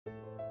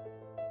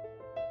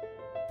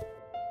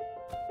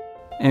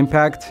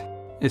Impact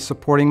is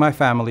supporting my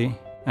family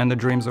and the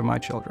dreams of my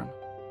children.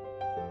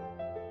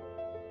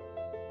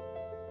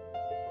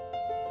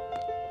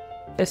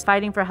 It's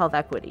fighting for health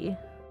equity.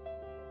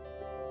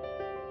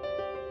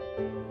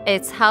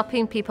 It's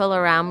helping people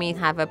around me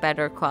have a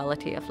better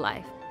quality of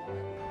life.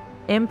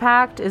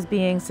 Impact is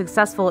being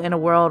successful in a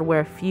world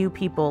where few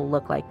people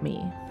look like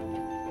me.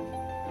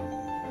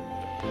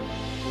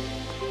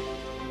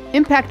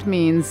 Impact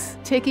means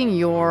taking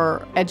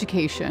your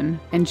education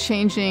and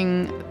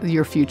changing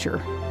your future.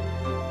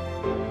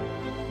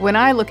 When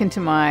I look into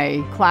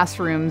my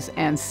classrooms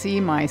and see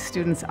my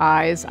students'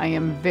 eyes, I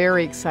am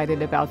very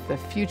excited about the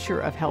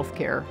future of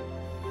healthcare.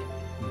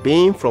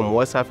 Being from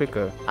West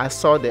Africa, I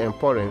saw the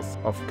importance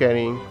of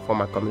caring for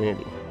my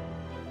community.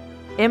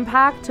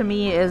 Impact to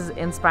me is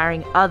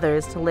inspiring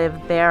others to live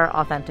their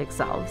authentic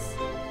selves.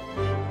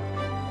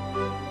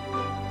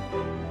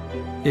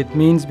 It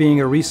means being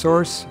a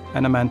resource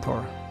and a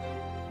mentor.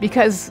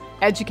 Because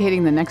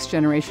educating the next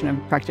generation of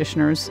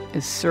practitioners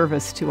is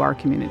service to our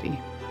community.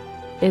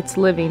 It's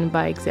living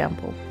by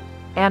example.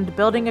 And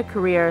building a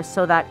career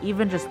so that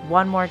even just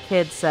one more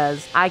kid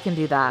says, I can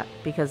do that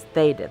because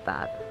they did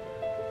that.